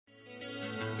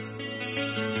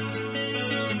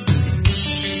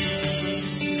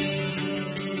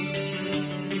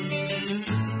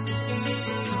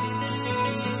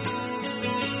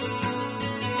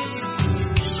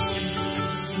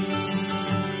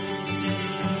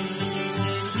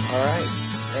All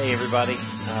right. Hey, everybody.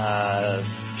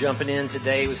 Jumping in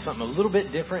today with something a little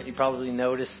bit different. You probably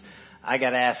noticed I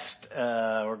got asked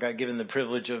or got given the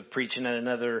privilege of preaching at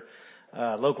another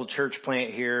local church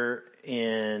plant here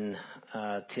in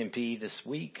Tempe this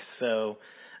week. So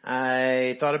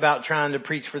I thought about trying to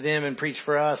preach for them and preach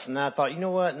for us. And I thought, you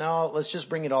know what? No, let's just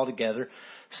bring it all together.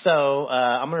 So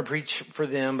I'm going to preach for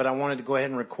them, but I wanted to go ahead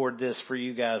and record this for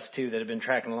you guys too that have been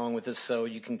tracking along with us so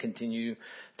you can continue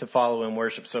to follow in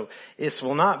worship. So this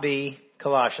will not be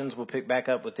Colossians. We'll pick back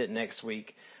up with it next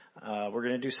week. We're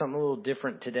going to do something a little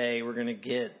different today. We're going to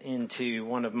get into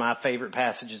one of my favorite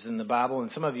passages in the Bible, and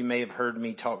some of you may have heard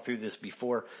me talk through this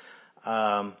before.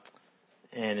 And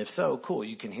if so, cool,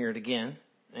 you can hear it again.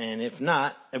 And if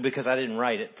not, because I didn't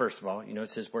write it, first of all, you know,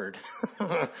 it's His Word.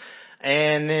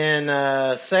 And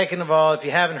then, second of all, if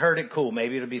you haven't heard it, cool.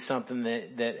 Maybe it'll be something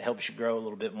that helps you grow a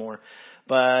little bit more.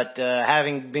 But,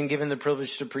 having been given the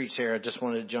privilege to preach here, I just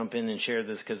wanted to jump in and share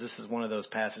this because this is one of those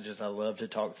passages I love to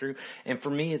talk through. And for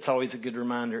me, it's always a good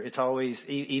reminder. It's always,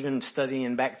 even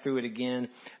studying back through it again,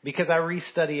 because I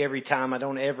restudy every time. I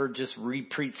don't ever just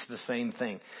re-preach the same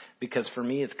thing because for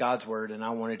me, it's God's Word and I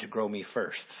want it to grow me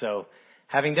first. So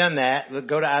having done that, let's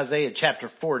go to Isaiah chapter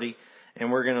 40. And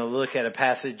we're going to look at a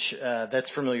passage that's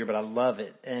familiar, but I love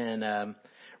it. And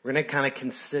we're going to kind of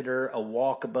consider a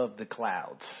walk above the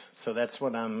clouds. So that's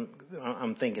what I'm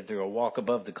thinking through, a walk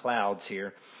above the clouds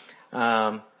here.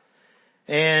 And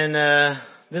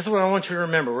this is what I want you to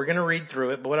remember. We're going to read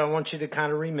through it, but what I want you to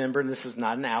kind of remember, and this is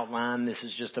not an outline, this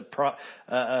is just a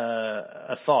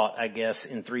thought, I guess,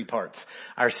 in three parts.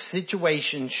 Our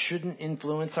situation shouldn't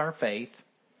influence our faith.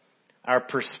 Our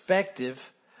perspective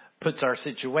puts our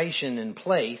situation in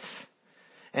place,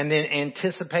 and then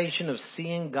anticipation of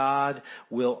seeing God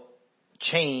will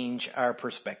change our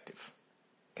perspective.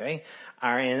 Okay?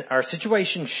 Our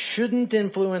situation shouldn't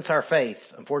influence our faith.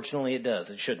 Unfortunately, it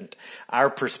does. It shouldn't. Our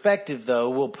perspective,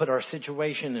 though, will put our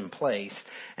situation in place,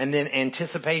 and then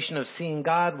anticipation of seeing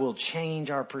God will change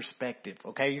our perspective.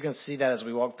 Okay? You're going to see that as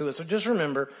we walk through it. So just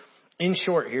remember, in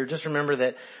short here, just remember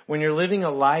that when you're living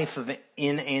a life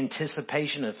in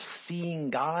anticipation of seeing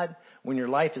God, when your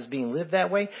life is being lived that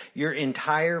way, your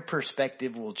entire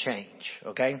perspective will change,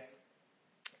 okay?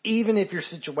 Even if your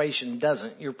situation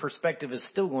doesn't, your perspective is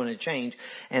still going to change,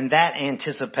 and that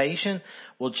anticipation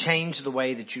will change the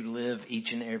way that you live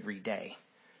each and every day,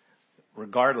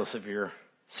 regardless of your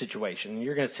situation.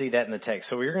 You're going to see that in the text.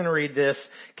 So we're going to read this.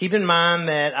 Keep in mind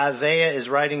that Isaiah is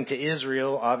writing to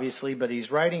Israel, obviously, but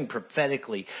he's writing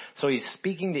prophetically. So he's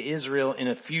speaking to Israel in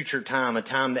a future time, a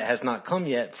time that has not come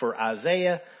yet for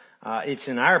Isaiah. It's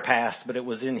in our past, but it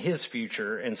was in his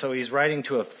future. And so he's writing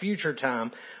to a future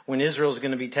time when Israel's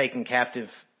going to be taken captive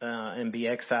and be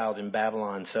exiled in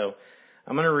Babylon. So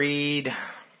I'm going to read,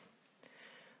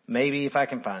 maybe if I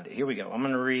can find it. Here we go. I'm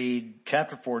going to read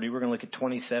chapter 40. We're going to look at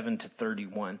 27 to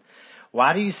 31.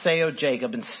 Why do you say, O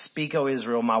Jacob, and speak, O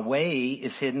Israel, my way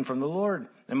is hidden from the Lord,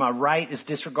 and my right is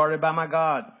disregarded by my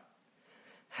God?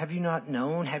 Have you not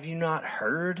known? Have you not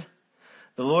heard?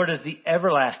 The Lord is the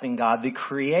everlasting God, the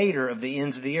creator of the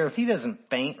ends of the earth. He doesn't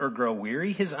faint or grow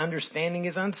weary. His understanding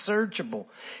is unsearchable.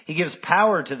 He gives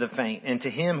power to the faint, and to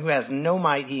him who has no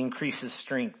might he increases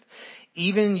strength.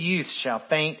 Even youth shall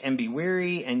faint and be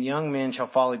weary, and young men shall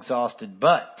fall exhausted.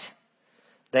 But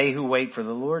they who wait for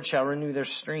the Lord shall renew their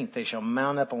strength. They shall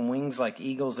mount up on wings like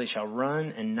eagles. They shall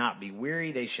run and not be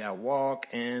weary. They shall walk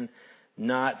and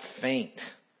not faint.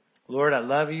 Lord, I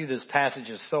love you. This passage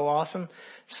is so awesome,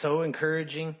 so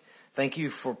encouraging. Thank you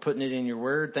for putting it in your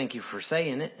word. Thank you for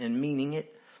saying it and meaning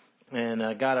it. And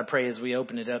God, I pray as we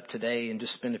open it up today and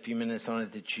just spend a few minutes on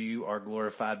it that you are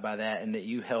glorified by that and that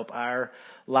you help our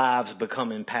lives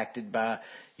become impacted by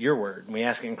your word. And we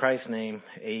ask it in Christ's name,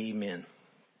 amen.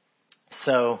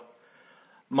 So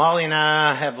Molly and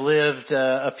I have lived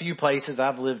a few places.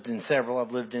 I've lived in several.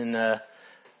 I've lived in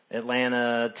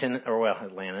Atlanta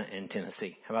and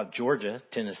Tennessee. How about Georgia,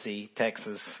 Tennessee,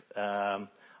 Texas?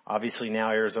 Obviously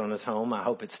now Arizona's home. I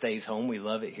hope it stays home. We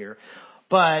love it here.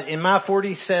 But in my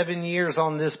 47 years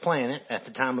on this planet, at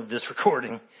the time of this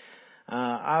recording,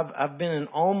 I've been in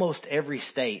almost every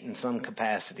state in some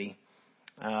capacity.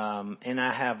 And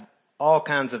I have all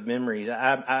kinds of memories.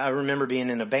 I remember being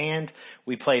in a band.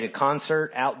 We played a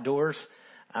concert outdoors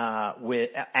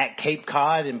at Cape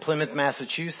Cod in Plymouth,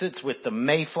 Massachusetts, with the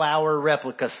Mayflower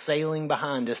replica sailing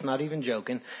behind us, not even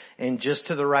joking. And just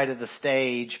to the right of the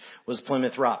stage was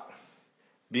Plymouth Rock.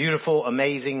 Beautiful,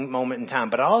 amazing moment in time.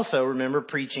 But I also remember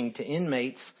preaching to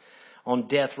inmates on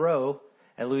death row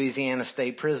at Louisiana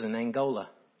State Prison, Angola,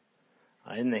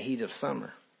 in the heat of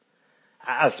summer.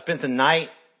 I spent the night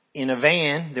in a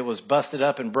van that was busted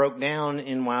up and broke down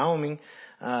in Wyoming.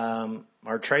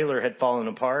 Our trailer had fallen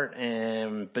apart,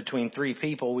 and between 3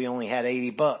 people, we only had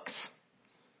 $80.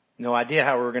 No idea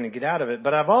how we were going to get out of it.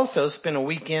 But I've also spent a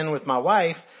weekend with my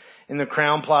wife in the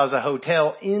Crowne Plaza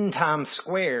Hotel in Times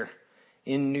Square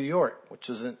in New York, which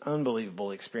was an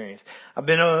unbelievable experience. I've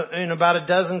been in about a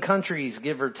dozen countries,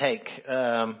 give or take.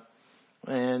 I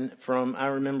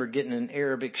remember getting an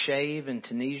Arabic shave in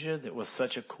Tunisia that was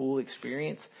such a cool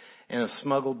experience, and of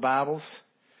smuggled Bibles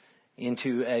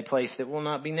into a place that will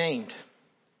not be named.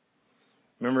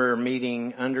 Remember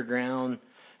meeting underground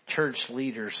church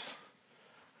leaders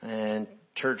and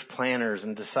church planners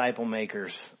and disciple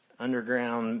makers.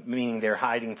 Underground meaning they're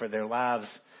hiding for their lives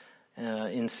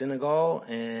in Senegal.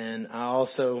 And I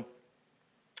also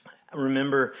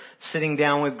remember sitting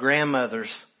down with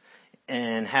grandmothers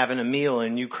and having a meal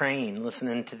in Ukraine,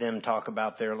 listening to them talk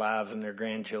about their lives and their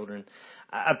grandchildren.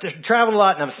 I've traveled a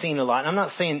lot and I've seen a lot. And I'm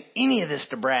not saying any of this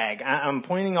to brag. I'm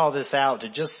pointing all this out to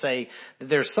just say that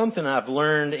there's something I've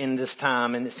learned in this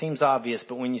time, and it seems obvious,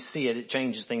 but when you see it, it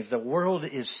changes things. The world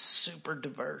is super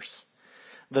diverse.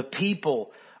 The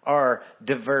people are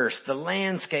diverse. The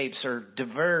landscapes are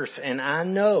diverse. And I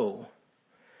know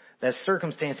that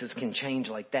circumstances can change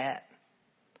like that.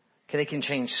 They can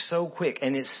change so quick,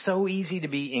 and it's so easy to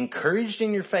be encouraged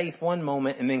in your faith one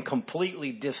moment and then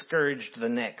completely discouraged the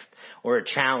next, or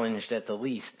challenged at the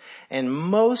least. And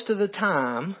most of the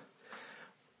time,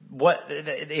 what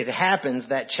it happens,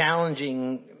 that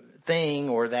challenging thing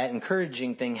or that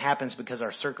encouraging thing happens because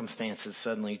our circumstances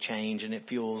suddenly change, and it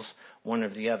fuels one or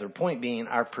the other. Point being,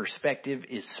 our perspective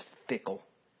is fickle.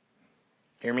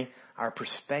 Hear me? Our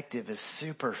perspective is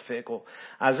super fickle.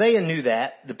 Isaiah knew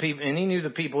that. And he knew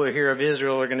the people here of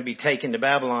Israel are going to be taken to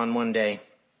Babylon one day.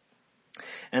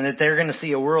 And that they're going to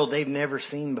see a world they've never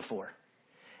seen before.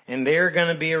 And they're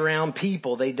going to be around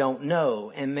people they don't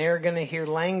know. And they're going to hear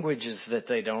languages that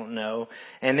they don't know.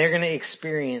 And they're going to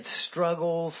experience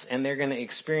struggles. And they're going to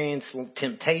experience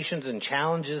temptations and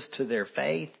challenges to their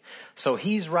faith. So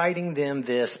he's writing them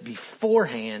this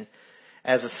beforehand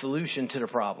as a solution to the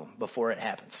problem before it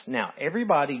happens. Now,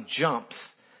 everybody jumps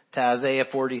to Isaiah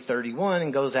 40:31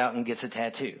 and goes out and gets a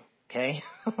tattoo. Okay?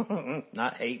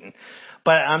 Not hating.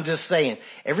 But I'm just saying,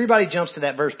 everybody jumps to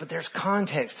that verse, but there's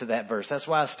context to that verse. That's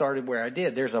why I started where I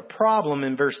did. There's a problem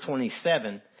in verse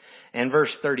 27, and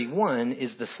verse 31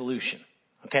 is the solution.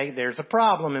 Okay? There's a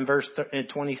problem in verse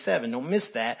 27. Don't miss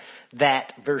that.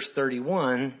 That verse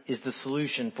 31 is the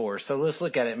solution for us. So let's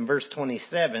look at it in verse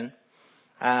 27.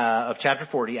 Of chapter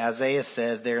 40, Isaiah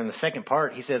says there in the second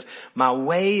part, he says, my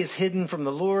way is hidden from the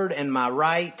Lord, and my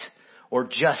right or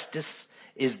justice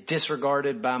is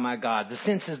disregarded by my God. The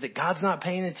sense is that God's not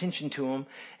paying attention to them,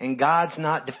 and God's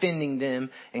not defending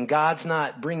them, and God's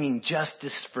not bringing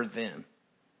justice for them.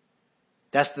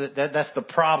 That's the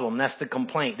problem. That's the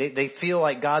complaint. They feel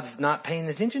like God's not paying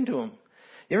attention to them.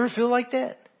 You ever feel like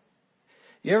that?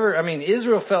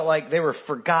 Israel felt like they were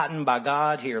forgotten by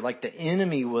God here, like the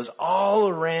enemy was all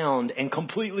around and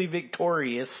completely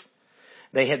victorious.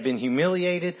 They had been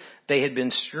humiliated. They had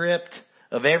been stripped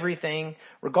of everything,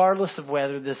 regardless of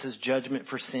whether this is judgment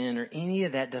for sin or any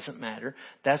of that doesn't matter.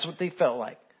 That's what they felt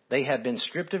like. They had been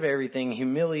stripped of everything,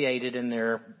 humiliated, and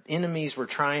their enemies were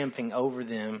triumphing over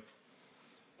them.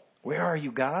 Where are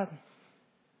you, God?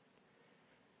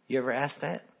 You ever ask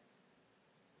that?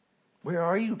 Where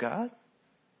are you, God?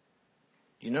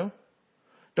 You know?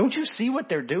 Don't you see what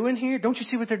they're doing here? Don't you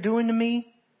see what they're doing to me?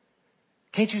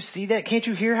 Can't you see that? Can't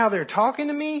you hear how they're talking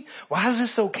to me? Why is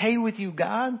this okay with you,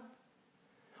 God?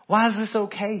 Why is this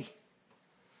okay?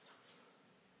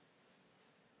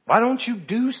 Why don't you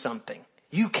do something?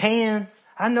 You can.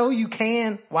 I know you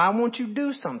can. Why won't you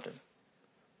do something?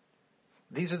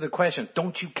 These are the questions.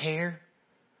 Don't you care?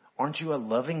 Aren't you a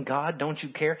loving God? Don't you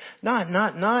care? Not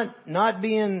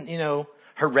being,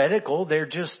 heretical. They're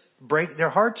just their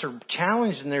hearts are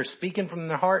challenged and they're speaking from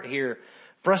their heart here,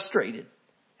 frustrated.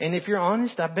 And if you're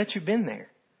honest, I bet you've been there.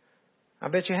 I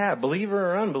bet you have.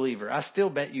 Believer or unbeliever, I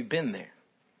still bet you've been there.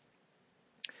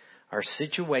 Our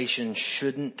situation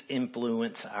shouldn't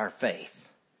influence our faith.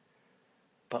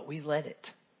 But we let it.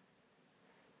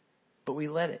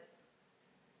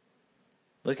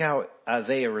 Look how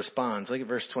Isaiah responds. Look at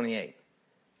verse 28.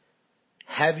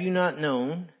 Have you not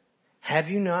known? Have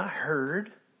you not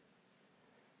heard?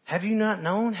 Have you not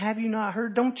known? Have you not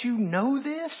heard? Don't you know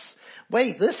this?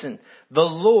 Wait, listen. The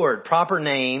Lord, proper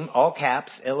name, all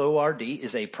caps, Lord,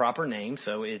 is a proper name.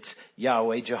 So it's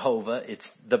Yahweh, Jehovah. It's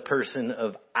the person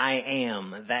of I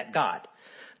am, that God.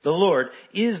 The Lord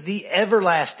is the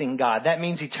everlasting God. That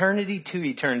means eternity to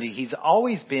eternity. He's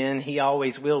always been, He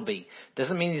always will be.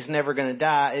 Doesn't mean He's never going to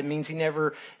die. It means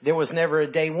there was never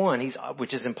a day one,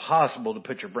 which is impossible to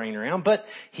put your brain around, but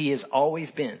He has always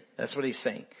been. That's what He's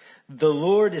saying. The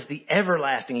Lord is the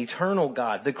everlasting, eternal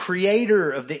God, the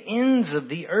creator of the ends of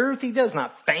the earth. He does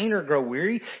not faint or grow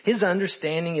weary. His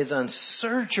understanding is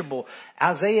unsearchable.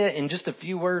 Isaiah, in just a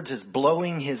few words, is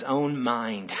blowing his own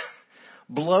mind.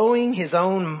 Blowing his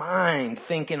own mind,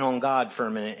 thinking on God for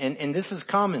a minute. And this is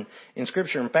common in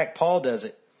Scripture. In fact, Paul does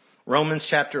it. Romans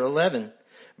chapter 11,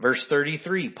 verse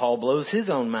 33. Paul blows his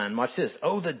own mind. Watch this.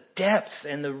 Oh, the depths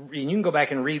and you can go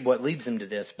back and read what leads him to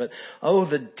this. But oh,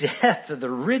 the depth of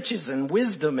the riches and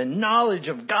wisdom and knowledge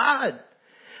of God.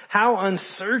 How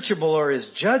unsearchable are His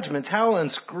judgments. How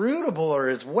inscrutable are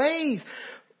His ways.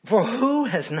 For who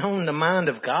has known the mind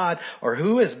of God, or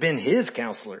who has been His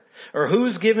counselor, or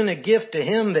who's given a gift to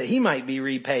Him that He might be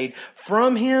repaid?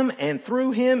 From Him and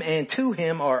through Him and to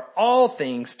Him are all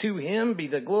things. To Him be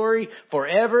the glory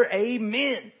forever.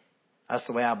 Amen. That's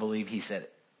the way I believe he said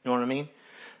it. You know what I mean?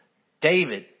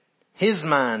 David, his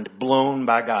mind blown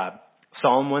by God.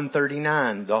 Psalm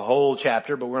 139, the whole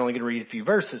chapter, but we're only going to read a few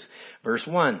verses. Verse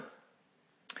 1.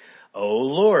 O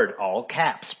Lord, all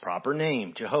caps, proper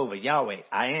name, Jehovah, Yahweh,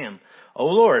 I am. O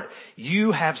Lord,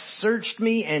 you have searched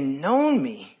me and known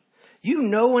me. You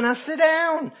know when I sit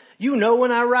down. You know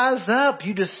when I rise up.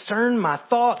 You discern my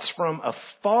thoughts from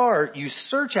afar. You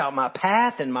search out my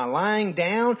path and my lying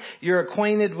down. You're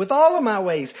acquainted with all of my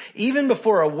ways. Even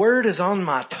before a word is on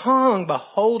my tongue,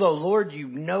 behold, O Lord, you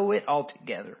know it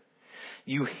altogether.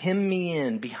 You hem me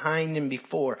in behind and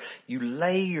before. You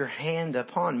lay your hand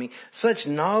upon me. Such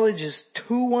knowledge is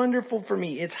too wonderful for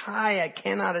me. It's high. I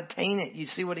cannot attain it. You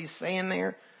see what he's saying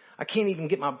there? I can't even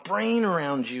get my brain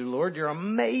around you, Lord. You're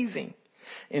amazing.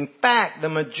 In fact, the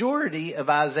majority of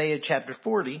Isaiah chapter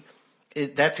 40,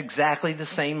 that's exactly the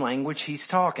same language he's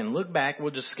talking. Look back.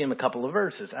 We'll just skim a couple of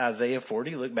verses. Isaiah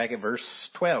 40, look back at verse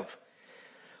 12.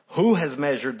 Who has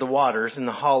measured the waters in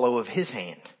the hollow of his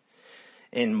hand?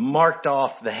 And marked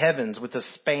off the heavens with a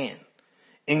span,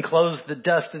 enclosed the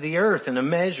dust of the earth in a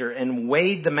measure, and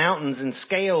weighed the mountains in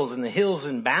scales and the hills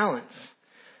in balance.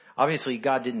 Obviously,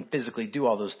 God didn't physically do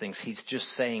all those things. He's just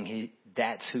saying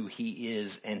that's who He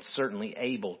is, and certainly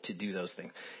able to do those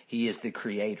things. He is the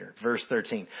Creator. Verse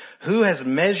 13. Who has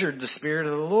measured the Spirit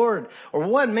of the Lord? Or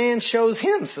what man shows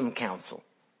Him some counsel?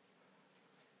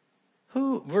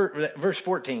 Verse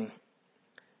 14.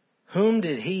 Whom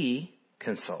did He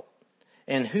consult?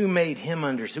 And who made him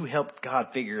who helped God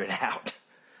figure it out?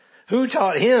 Who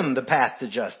taught him the path to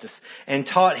justice and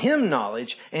taught him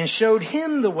knowledge and showed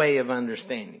him the way of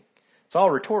understanding? It's all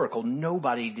rhetorical.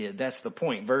 Nobody did. That's the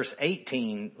point. Verse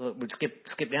 18, we'll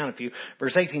skip down a few.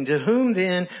 Verse 18, to whom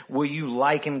then will you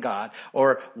liken God?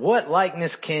 Or what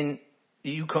likeness can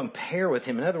you compare with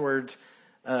Him? In other words,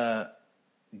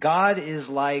 God is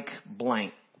like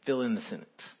blank. Fill in the sentence.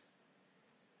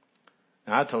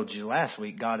 Now, I told you last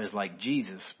week, God is like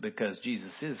Jesus because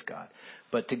Jesus is God.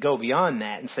 But to go beyond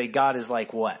that and say God is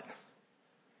like what?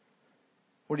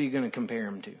 What are you going to compare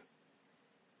Him to?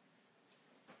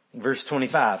 Verse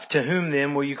 25, to whom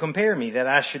then will you compare me that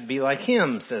I should be like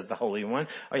Him, says the Holy One.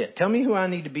 Oh yeah, tell me who I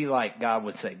need to be like, God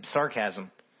would say.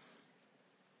 Sarcasm.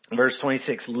 Verse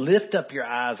 26, lift up your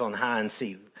eyes on high and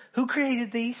see. Who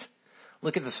created these?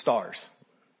 Look at the stars.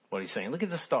 What he's saying, look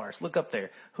at the stars. Look up there.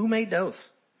 Who made those?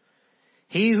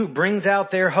 He who brings out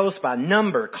their host by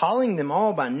number, calling them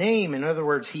all by name. In other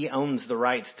words, He owns the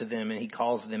rights to them and He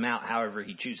calls them out however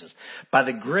He chooses. By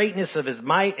the greatness of His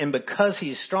might and because He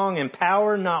is strong in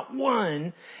power, not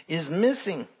one is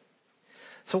missing.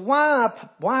 So why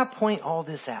point all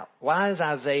this out? Why is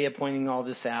Isaiah pointing all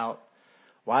this out?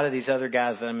 Why do these other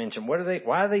guys that I mentioned, why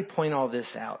do they point all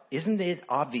this out? Isn't it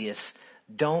obvious?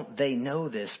 Don't they know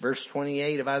this? Verse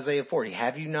 28 of Isaiah 40.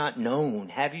 Have you not known?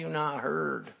 Have you not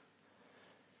heard?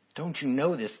 Don't you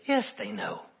know this? Yes, they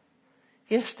know.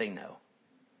 Yes, they know.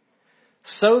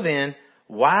 So then,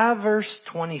 why verse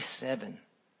 27?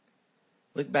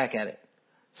 Look back at it.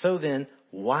 So then,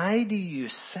 why do you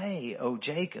say, O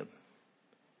Jacob,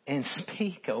 and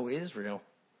speak, O Israel,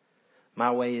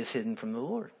 my way is hidden from the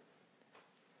Lord?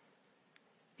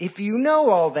 If you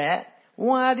know all that,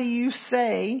 why do you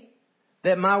say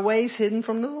that my way is hidden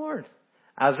from the Lord?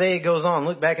 Isaiah goes on.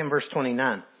 Look back in verse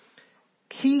 29.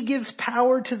 He gives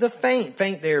power to the faint.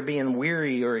 Faint there being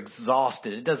weary or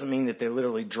exhausted. It doesn't mean that they're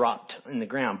literally dropped in the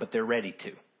ground, but they're ready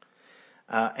to.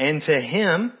 And to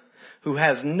him who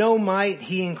has no might,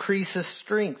 He increases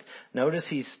strength. Notice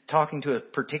he's talking to a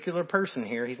particular person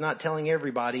here. He's not telling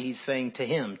everybody. He's saying to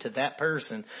him, to that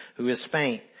person who is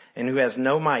faint And who has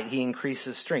no might, he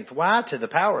increases strength. Why to the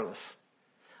powerless?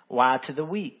 Why to the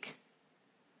weak?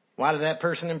 Why to that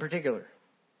person in particular?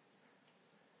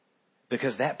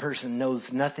 Because that person knows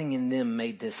nothing in them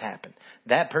made this happen.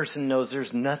 That person knows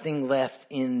there's nothing left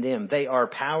in them. They are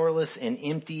powerless and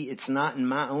empty. It's not in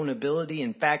my own ability.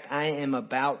 In fact, I am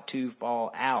about to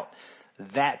fall out.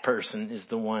 That person is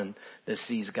the one that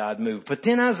sees God move. But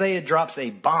then Isaiah drops a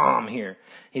bomb here.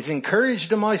 He's encouraged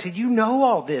them all. He said, you know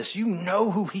all this. You know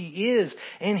who he is.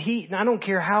 And I don't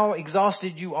care how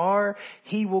exhausted you are,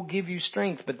 he will give you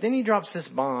strength. But then he drops this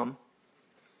bomb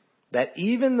that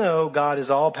even though God is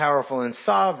all powerful and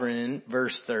sovereign,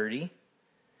 verse 30,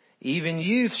 even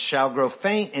youth shall grow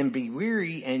faint and be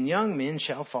weary, and young men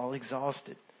shall fall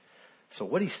exhausted. So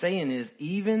what he's saying is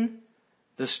even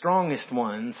the strongest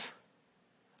ones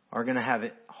are going to have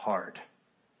it hard.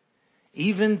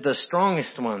 Even the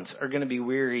strongest ones are going to be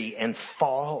weary and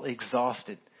fall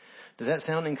exhausted. Does that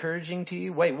sound encouraging to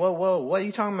you? Wait, whoa, what are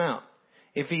you talking about?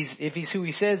 If he's who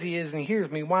he says he is and he hears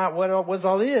me, what's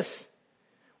all this?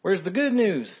 Where's the good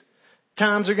news?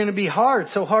 Times are going to be hard,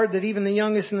 so hard that even the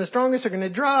youngest and the strongest are going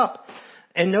to drop.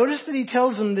 And notice that he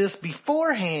tells them this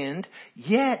beforehand,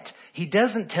 yet he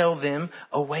doesn't tell them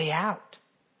a way out.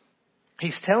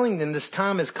 He's telling them this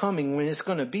time is coming when it's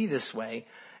going to be this way.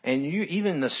 And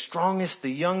even the strongest, the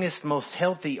youngest, most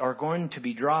healthy are going to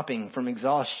be dropping from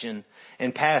exhaustion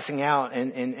and passing out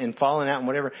and falling out and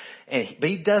whatever. But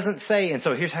he doesn't say, and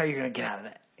so here's how you're going to get out of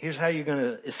that. Here's how you're going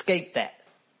to escape that.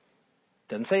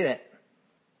 Doesn't say that.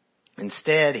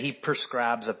 Instead, he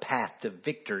prescribes a path to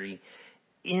victory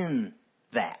in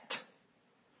that.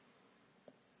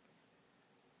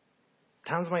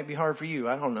 Times might be hard for you.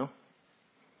 I don't know.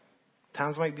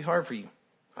 Times might be hard for you.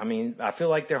 I mean, I feel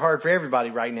like they're hard for everybody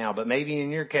right now, but maybe in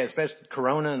your case, especially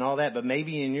Corona and all that, but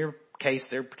maybe in your case,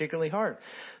 they're particularly hard.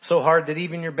 So hard that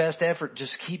even your best effort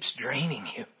just keeps draining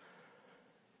you.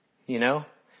 You know,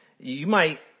 you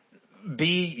might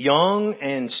be young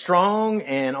and strong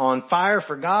and on fire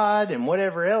for God and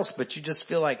whatever else, but you just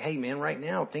feel like, hey man, right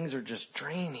now things are just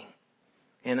draining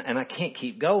and I can't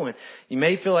keep going. You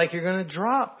may feel like you're going to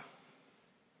drop.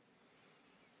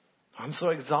 I'm so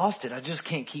exhausted. I just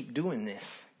can't keep doing this,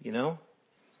 you know?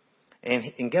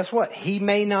 And guess what? He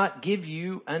may not give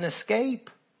you an escape.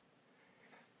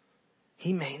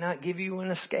 He may not give you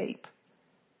an escape.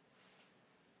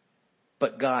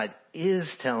 But God is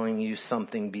telling you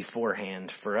something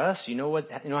beforehand. For us, you know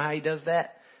how he does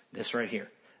that? This right here.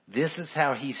 This is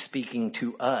how he's speaking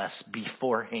to us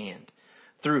beforehand.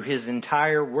 Through his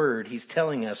entire word, he's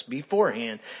telling us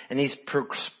beforehand, and he's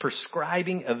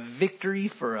prescribing a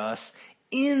victory for us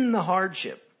in the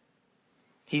hardship.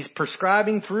 He's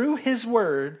prescribing through his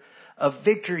word a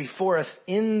victory for us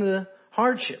in the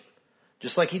hardship.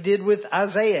 Just like he did with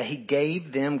Isaiah, he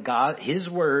gave them his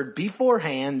word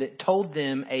beforehand that told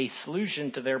them a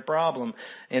solution to their problem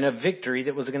and a victory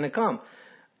that was going to come.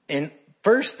 And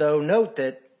first, though, note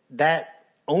that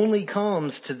only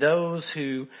comes to those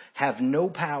who have no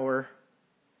power,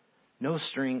 no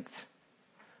strength,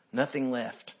 nothing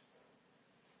left.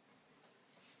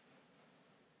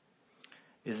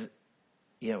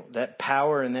 That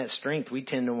power and that strength, we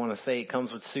tend to want to say it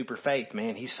comes with super faith.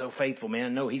 Man, he's so faithful,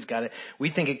 man. No, he's got it.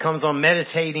 We think it comes on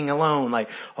meditating alone, like,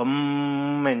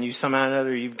 and you somehow or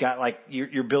another, you've got like,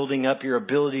 you're building up your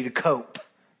ability to cope,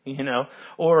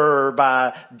 or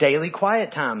by daily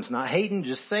quiet times, not hating,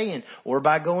 just saying, or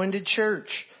by going to church,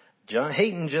 not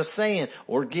hating, just saying,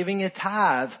 or giving a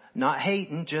tithe, not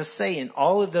hating, just saying.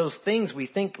 All of those things, we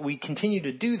think we continue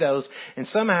to do those, and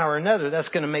somehow or another that's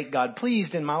going to make God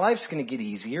pleased, and my life's going to get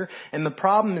easier, and the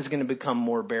problem is going to become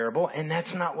more bearable, and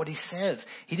that's not what he says.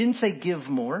 He didn't say give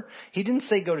more. He didn't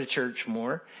say go to church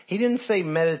more. He didn't say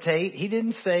meditate. He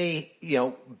didn't say,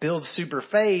 build super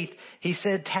faith. He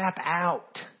said tap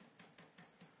out.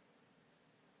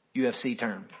 UFC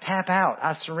term. Tap out.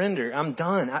 I surrender. I'm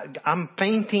done. I'm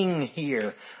fainting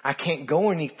here. I can't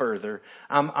go any further.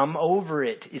 I'm over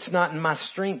it. It's not in my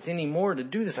strength anymore to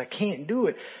do this. I can't do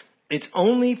it. It's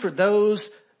only for those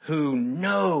who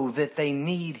know that they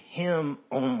need him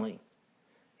only.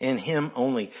 And him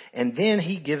only. And then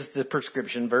he gives the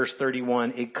prescription, verse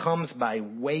 31. It comes by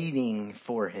waiting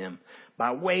for him.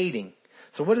 By waiting.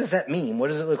 So what does that mean? What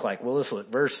does it look like? Well, let's look.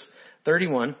 Verse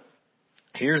 31.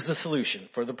 Here's the solution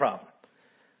for the problem.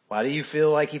 Why do you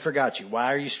feel like he forgot you?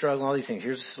 Why are you struggling? All these things.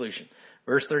 Here's the solution.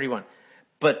 Verse 31.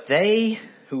 But they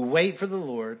who wait for the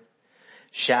Lord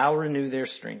shall renew their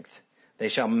strength. They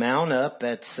shall mount up.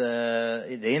 That's,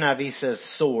 the NIV says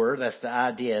soar. That's the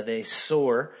idea. They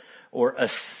soar or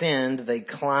ascend. They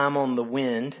climb on the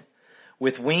wind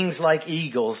With wings like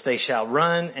eagles, they shall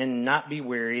run and not be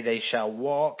weary. They shall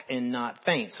walk and not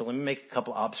faint. So let me make a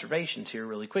couple observations here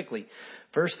really quickly.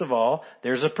 First of all,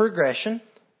 there's a progression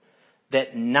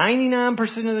that 99%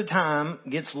 of the time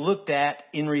gets looked at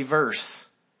in reverse.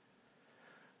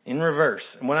 In reverse.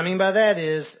 And what I mean by that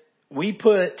is we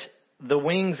put the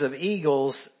wings of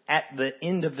eagles at the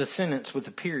end of the sentence with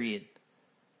a period.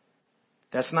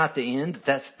 That's not the end.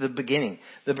 That's the beginning.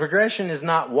 The progression is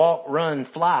not walk, run,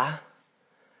 fly.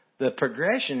 The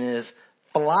progression is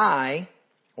fly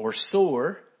or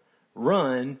soar,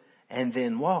 run, and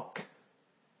then walk.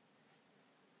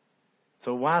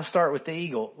 So why start with the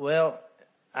eagle? Well,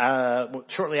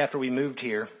 shortly after we moved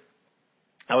here,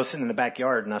 I was sitting in the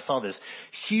backyard and I saw this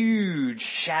huge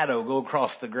shadow go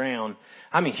across the ground.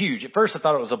 I mean, huge. At first I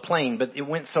thought it was a plane, but it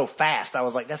went so fast. I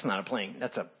was like, that's not a plane.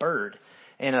 That's a bird.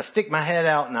 And I stick my head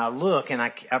out and I look, and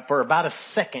for about a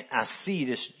second, I see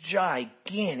this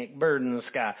gigantic bird in the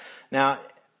sky. Now,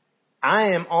 I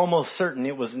am almost certain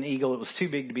it was an eagle. It was too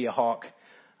big to be a hawk.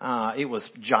 It was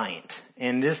giant.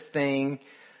 And this thing,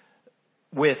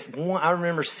 with one, I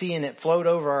remember seeing it float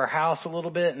over our house a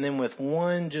little bit, and then with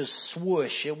one just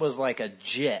swoosh, it was like a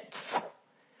jet.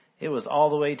 It was all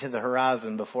the way to the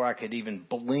horizon before I could even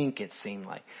blink, it seemed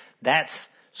like. That's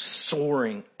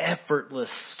soaring, effortless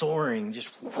soaring, just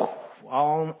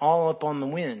all up on the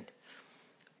wind.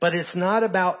 But it's not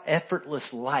about effortless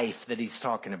life that he's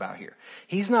talking about here.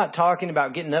 He's not talking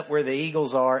about getting up where the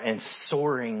eagles are and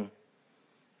soaring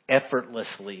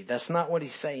effortlessly. That's not what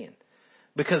he's saying.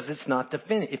 Because it's not the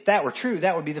finish. If that were true,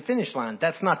 that would be the finish line.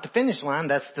 That's not the finish line.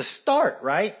 That's the start,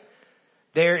 right?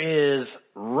 There is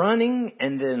running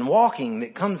and then walking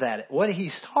that comes at it. What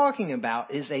he's talking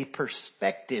about is a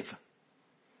perspective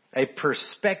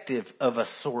of a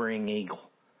soaring eagle.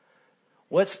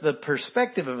 What's the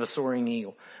perspective of a soaring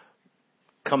eagle?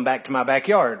 Come back to my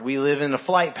backyard. We live in a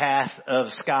flight path of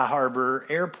Sky Harbor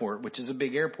Airport, which is a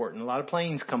big airport, and a lot of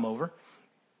planes come over.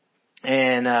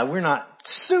 And we're not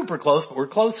super close, but we're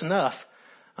close enough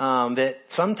that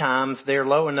sometimes they're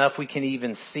low enough we can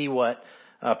even see what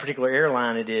particular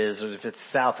airline it is, or if it's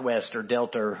Southwest or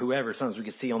Delta or whoever. Sometimes we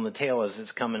can see on the tail as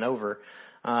it's coming over.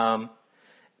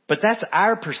 But that's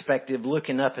our perspective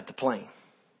looking up at the plane.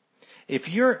 If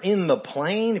you're in the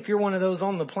plane, if you're one of those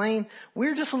on the plane,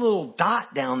 we're just a little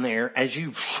dot down there as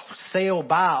you sail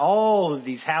by all of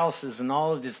these houses and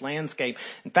all of this landscape.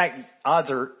 In fact, odds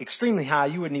are extremely high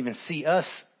you wouldn't even see us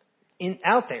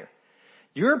out there.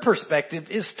 Your perspective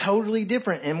is totally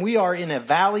different, and we are in a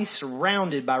valley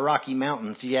surrounded by Rocky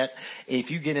Mountains. Yet, if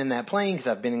you get in that plane, because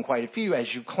I've been in quite a few,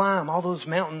 as you climb, all those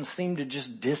mountains seem to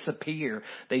just disappear.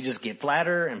 They just get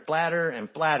flatter and flatter and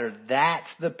flatter. That's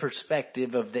the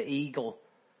perspective of the eagle.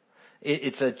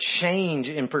 It's a change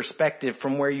in perspective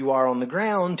from where you are on the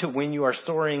ground to when you are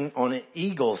soaring on an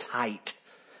eagle's height.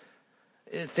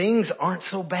 Things aren't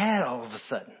so bad all of a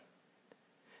sudden.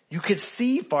 You could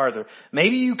see farther.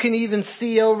 Maybe you can even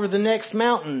see over the next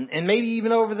mountain, and maybe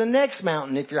even over the next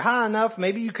mountain. If you're high enough,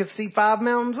 maybe you could see 5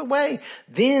 mountains away.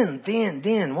 Then,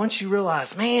 once you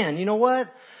realize, man, you know what?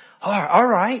 All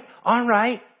right.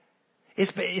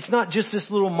 It's not just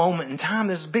this little moment in time.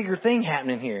 There's a bigger thing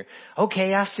happening here.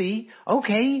 Okay, I see.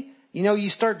 Okay. You know,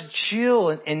 you start to chill,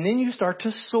 and then you start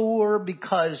to soar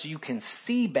because you can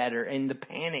see better, and the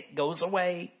panic goes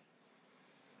away.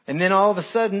 And then all of a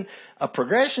sudden, a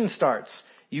progression starts.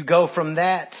 You go from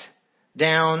that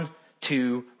down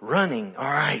to running. All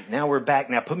right, now we're back.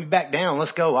 Now put me back down.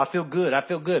 Let's go. I feel good.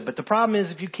 But the problem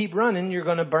is if you keep running, you're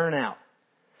going to burn out.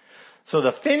 So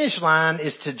the finish line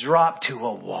is to drop to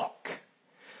a walk.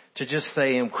 To just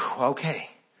say, okay,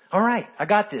 all right, I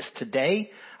got this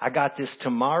today. I got this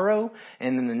tomorrow.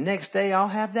 And then the next day I'll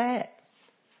have that.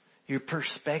 Your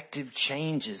perspective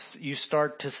changes. You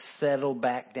start to settle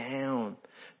back down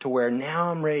to where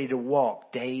now I'm ready to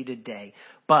walk day to day.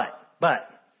 But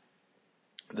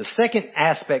the second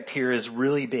aspect here is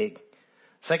really big.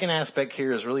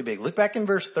 Look back in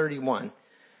verse 31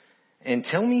 and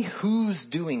tell me who's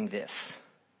doing this.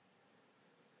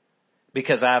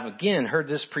 Because I've again heard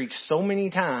this preached so many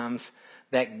times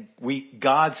that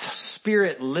God's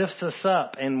Spirit lifts us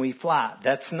up and we fly.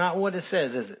 That's not what it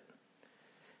says, is it?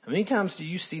 How many times do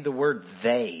you see the word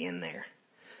they in there?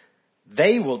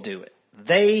 They will do it.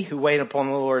 They who wait upon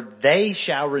the Lord, they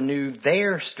shall renew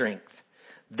their strength.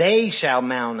 They shall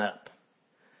mount up.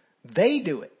 They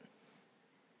do it.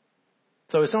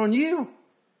 So it's on you.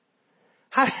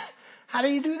 How do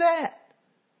you do that?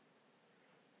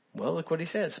 Well, look what he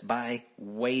says. By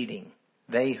waiting.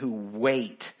 They who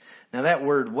wait. Now that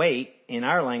word wait in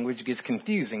our language gets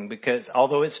confusing because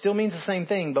although it still means the same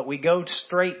thing, but we go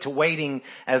straight to waiting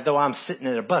as though I'm sitting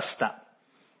at a bus stop.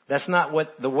 That's not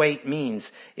what the wait means.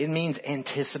 It means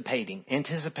anticipating.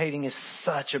 Anticipating is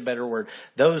such a better word.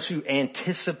 Those who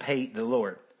anticipate the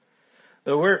Lord.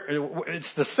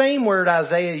 It's the same word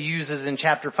Isaiah uses in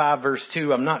chapter 5 verse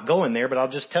 2. I'm not going there, but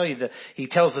I'll just tell you that he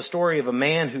tells the story of a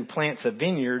man who plants a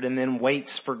vineyard and then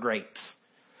waits for grapes.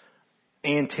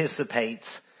 Anticipates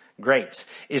grapes.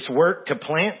 It's work to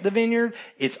plant the vineyard.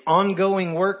 It's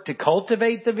ongoing work to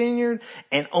cultivate the vineyard.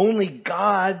 And only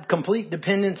God, complete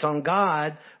dependence on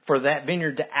God for that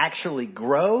vineyard to actually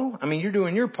grow. I mean, you're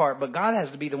doing your part, but God has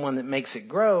to be the one that makes it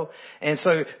grow. And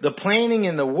so the planning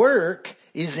and the work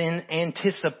is in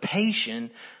anticipation,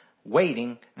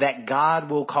 waiting that God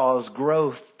will cause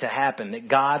growth to happen, that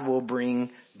God will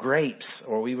bring grapes,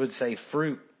 or we would say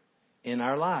fruit, in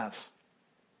our lives.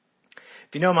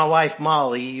 If you know my wife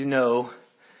Molly, you know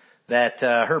that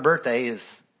her birthday is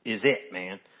it,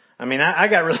 man. I mean, I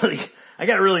got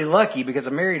really lucky because I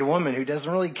married a woman who doesn't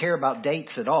really care about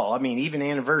dates at all. I mean, even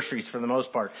anniversaries for the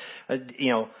most part.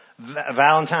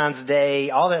 Valentine's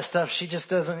Day, all that stuff, she just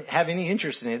doesn't have any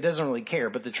interest in it. Doesn't really care.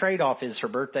 But the trade-off is her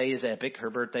birthday is epic. Her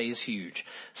birthday is huge.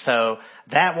 So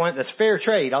that's fair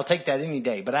trade. I'll take that any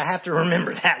day. But I have to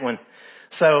remember that one.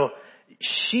 So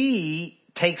she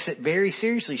takes it very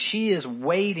seriously. She is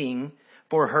waiting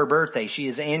for her birthday. She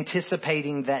is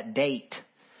anticipating that date.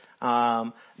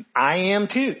 I am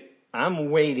too.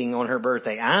 I'm waiting on her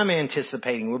birthday. I'm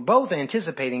anticipating. We're both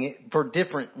anticipating it for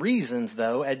different reasons,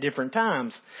 though, at different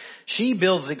times. She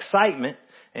builds excitement,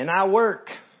 and I work.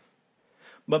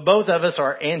 But both of us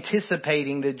are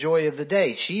anticipating the joy of the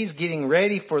day. She's getting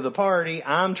ready for the party.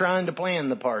 I'm trying to plan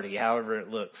the party, however it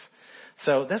looks.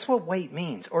 So that's what wait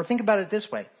means. Or think about it this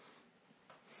way.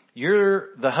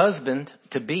 You're the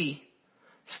husband-to-be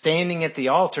standing at the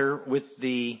altar with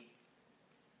the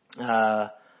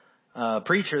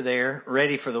preacher there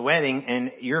ready for the wedding,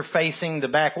 and you're facing the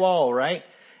back wall, right?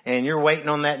 And you're waiting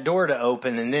on that door to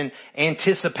open, and then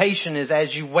anticipation is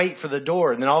as you wait for the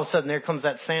door, and then all of a sudden there comes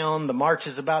that sound, the march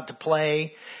is about to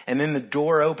play, and then the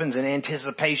door opens and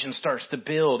anticipation starts to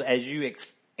build as you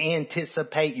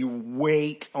anticipate, you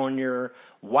wait on your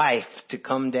wife to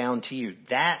come down to you.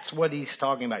 That's what he's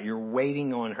talking about. You're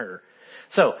waiting on her.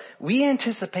 So we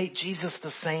anticipate Jesus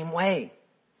the same way.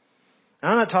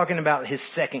 I'm not talking about his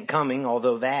second coming,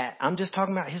 I'm just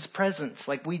talking about his presence.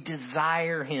 Like, we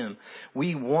desire him.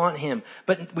 We want him.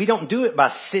 But we don't do it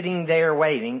by sitting there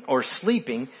waiting or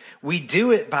sleeping. We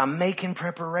do it by making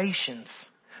preparations,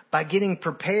 by getting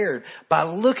prepared, by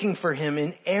looking for him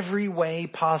in every way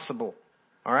possible.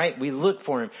 All right? We look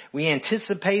for him. We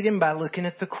anticipate him by looking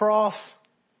at the cross.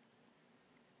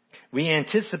 We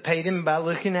anticipate him by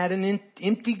looking at an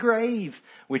empty grave,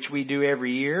 which we do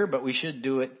every year, but we should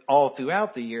do it all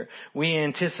throughout the year. We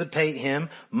anticipate him,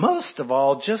 most of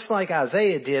all, just like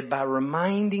Isaiah did, by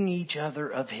reminding each other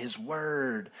of his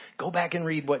word. Go back and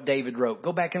read what David wrote.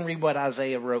 Go back and read what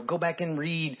Isaiah wrote. Go back and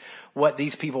read what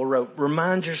these people wrote.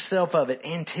 Remind yourself of it.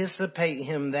 Anticipate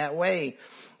him that way.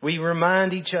 We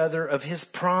remind each other of his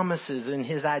promises and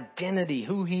his identity,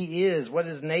 who he is, what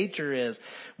his nature is.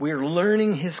 We're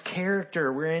learning his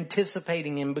character. We're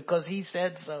anticipating him because he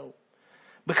said so.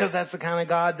 Because that's the kind of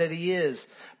God that he is.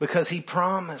 Because he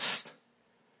promised.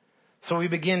 So we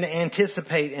begin to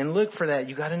anticipate and look for that.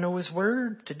 You got to know his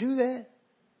word to do that.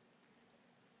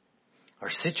 Our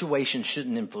situation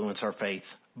shouldn't influence our faith,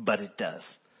 but it does.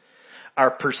 Our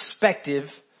perspective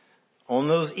on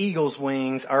those eagle's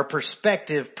wings, our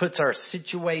perspective puts our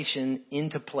situation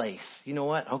into place. You know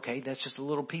what? Okay, that's just a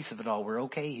little piece of it all. We're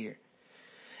okay here.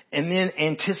 And then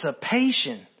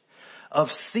anticipation of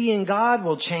seeing God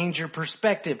will change your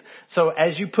perspective. So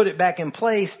as you put it back in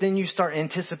place, then you start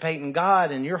anticipating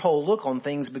God and your whole look on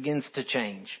things begins to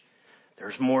change.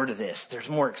 There's more to this. There's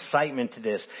more excitement to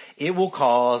this. It will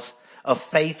cause a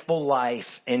faithful life,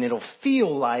 and it'll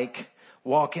feel like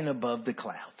walking above the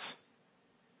clouds.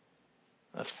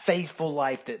 A faithful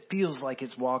life that feels like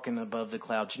it's walking above the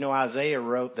clouds. You know, Isaiah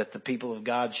wrote that the people of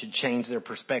God should change their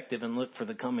perspective and look for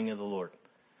the coming of the Lord.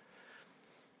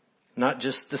 Not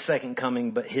just the second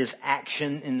coming, but his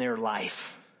action in their life.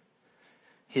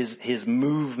 His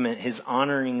movement, his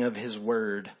honoring of his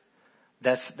word.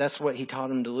 That's what he taught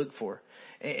them to look for.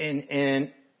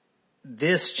 And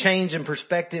this change in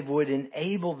perspective would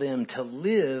enable them to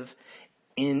live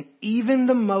in even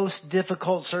the most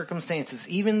difficult circumstances,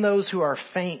 even those who are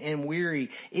faint and weary.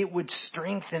 It would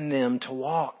strengthen them to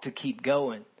walk, to keep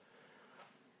going.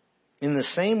 In the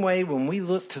same way, when we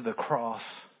look to the cross,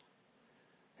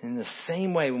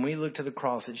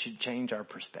 it should change our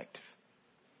perspective.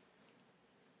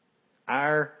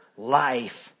 Our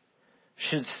life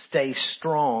should stay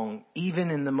strong even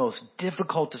in the most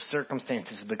difficult of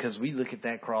circumstances, because we look at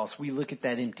that cross, we look at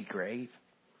that empty grave.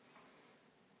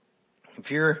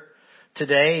 If you're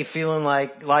today feeling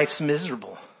like life's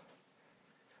miserable,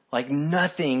 like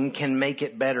nothing can make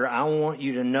it better, I want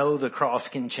you to know the cross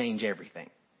can change everything.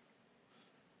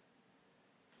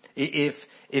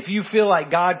 If you feel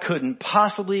like God couldn't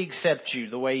possibly accept you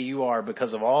the way you are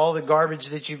because of all the garbage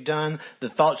that you've done, the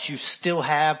thoughts you still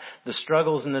have, the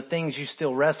struggles and the things you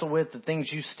still wrestle with, the things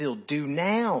you still do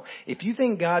now, if you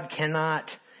think God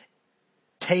cannot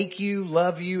take you,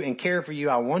 love you, and care for you,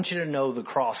 I want you to know the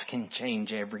cross can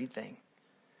change everything.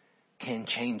 Can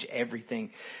change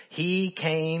everything.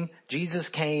 Jesus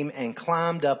came and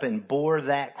climbed up and bore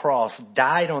that cross,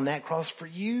 died on that cross for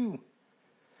you.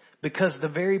 Because the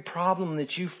very problem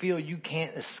that you feel you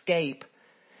can't escape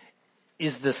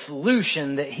is the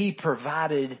solution that He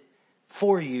provided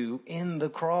for you in the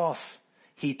cross.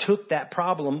 He took that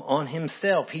problem on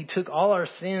Himself. He took all our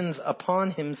sins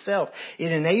upon Himself.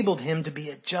 It enabled Him to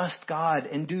be a just God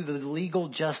and do the legal,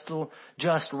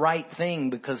 just right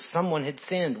thing because someone had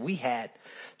sinned. We had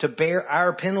to bear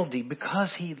our penalty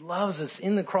because He loves us.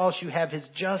 In the cross you have His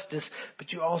justice,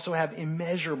 but you also have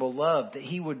immeasurable love that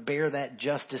He would bear that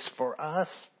justice for us.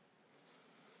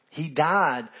 He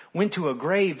died, went to a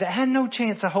grave that had no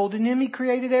chance of holding Him. He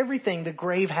created everything. The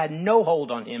grave had no hold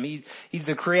on Him. He's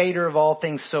the creator of all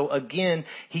things. So again,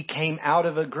 He came out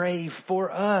of a grave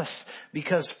for us,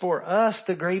 because for us,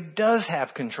 the grave does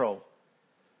have control.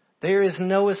 There is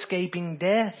no escaping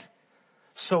death.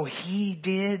 So He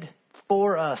did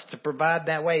for us to provide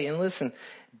that way. And listen,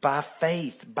 by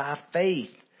faith,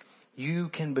 you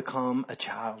can become a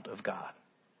child of God.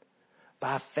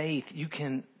 By faith, you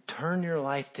can turn your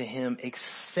life to Him,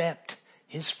 accept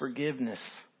His forgiveness.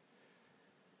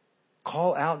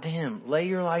 Call out to Him. Lay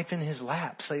your life in His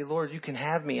lap. Say, Lord, you can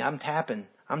have me. I'm tapping.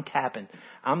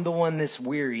 I'm the one that's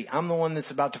weary. I'm the one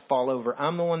that's about to fall over.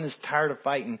 I'm the one that's tired of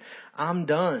fighting. I'm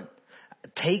done.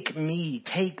 Take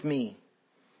me.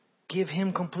 Give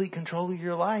Him complete control of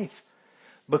your life.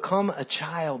 Become a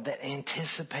child that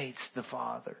anticipates the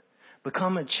Father.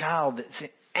 Become a child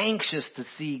that's anxious to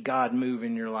see God move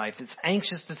in your life. It's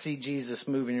anxious to see Jesus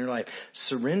move in your life.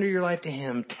 Surrender your life to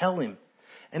Him. Tell Him.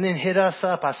 And then hit us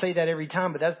up. I say that every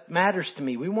time, but that matters to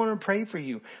me. We want to pray for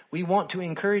you. We want to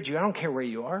encourage you. I don't care where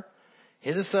you are.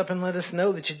 Hit us up and let us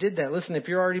know that you did that. Listen, if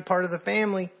you're already part of the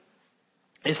family,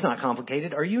 it's not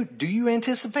complicated. Do you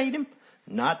anticipate Him?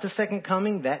 Not the second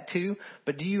coming, that too,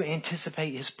 but do you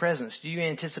anticipate His presence? Do you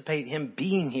anticipate Him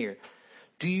being here?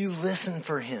 Do you listen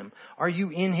for Him? Are you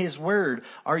in His Word?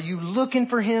 Are you looking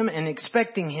for Him and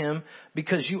expecting Him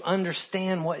because you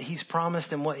understand what He's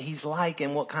promised and what He's like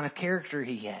and what kind of character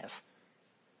He has?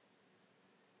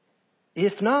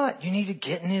 If not, you need to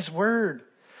get in His Word.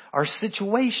 Are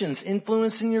situations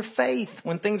influencing your faith?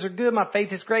 When things are good, my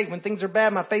faith is great. When things are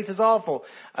bad, my faith is awful.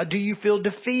 Do you feel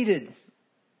defeated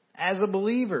as a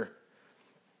believer?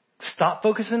 Stop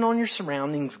focusing on your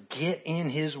surroundings. Get in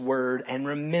His Word and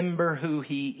remember who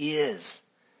He is.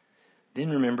 Then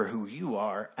remember who you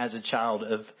are as a child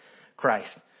of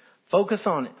Christ. Focus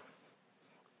on it.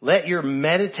 Let your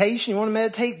meditation, you want to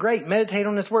meditate? Great. Meditate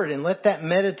on His Word and let that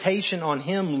meditation on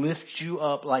Him lift you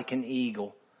up like an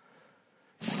eagle.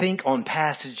 Think on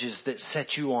passages that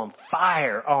set you on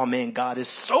fire. Oh man, God is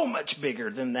so much bigger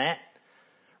than that.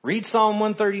 Read Psalm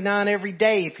 139 every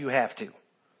day if you have to.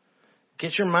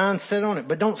 Get your mind set on it.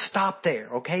 But don't stop there,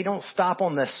 okay? Don't stop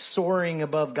on the soaring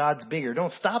above God's bigger.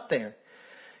 Don't stop there.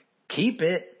 Keep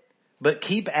it, but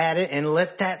keep at it and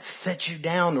let that set you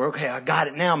down. Okay, I got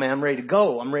it now, man. I'm ready to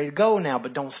go. I'm ready to go now,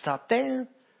 but don't stop there.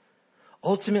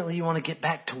 Ultimately, you want to get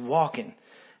back to walking.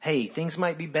 Hey, things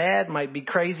might be bad, might be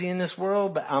crazy in this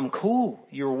world, but I'm cool.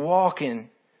 You're walking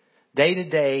day to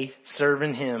day,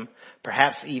 serving Him,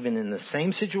 perhaps even in the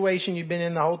same situation you've been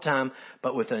in the whole time,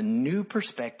 but with a new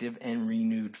perspective and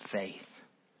renewed faith.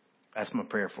 That's my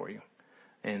prayer for you.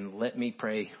 And let me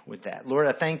pray with that. Lord,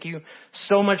 I thank You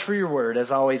so much for Your Word.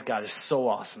 As always, God is so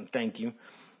awesome. Thank You.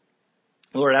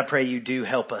 Lord, I pray You do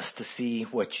help us to see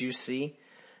what You see,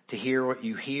 to hear what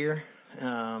You hear,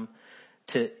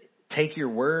 to take Your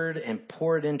Word and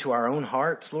pour it into our own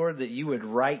hearts, Lord, that You would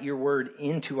write Your Word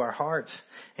into our hearts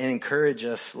and encourage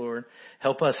us, Lord.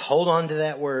 Help us hold on to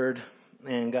that Word,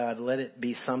 and God, let it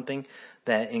be something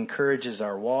that encourages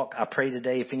our walk. I pray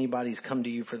today if anybody's come to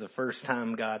You for the first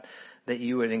time, God, that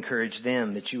You would encourage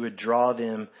them, that You would draw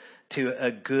them to a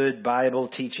good Bible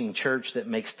teaching church that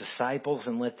makes disciples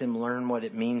and let them learn what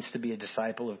it means to be a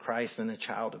disciple of Christ and a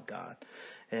child of God.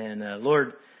 And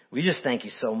Lord, we just thank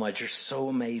You so much. You're so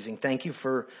amazing. Thank You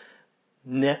for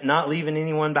not leaving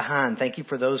anyone behind. Thank you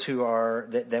for those who are,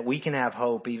 that we can have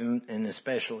hope, even and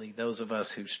especially those of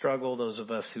us who struggle, those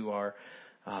of us who are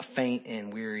faint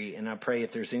and weary. And I pray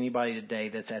if there's anybody today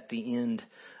that's at the end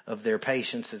of their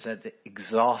patience, that's at the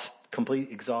complete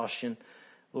exhaustion,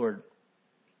 Lord,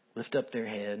 lift up their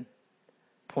head,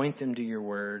 point them to your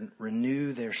word,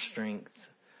 renew their strength.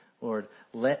 Lord,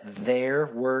 let their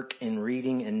work in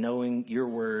reading and knowing your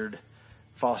word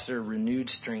foster renewed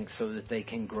strength so that they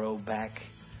can grow back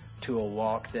to a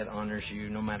walk that honors you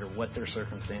no matter what their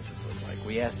circumstances look like.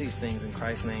 We ask these things in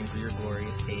Christ's name for your glory.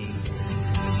 Amen.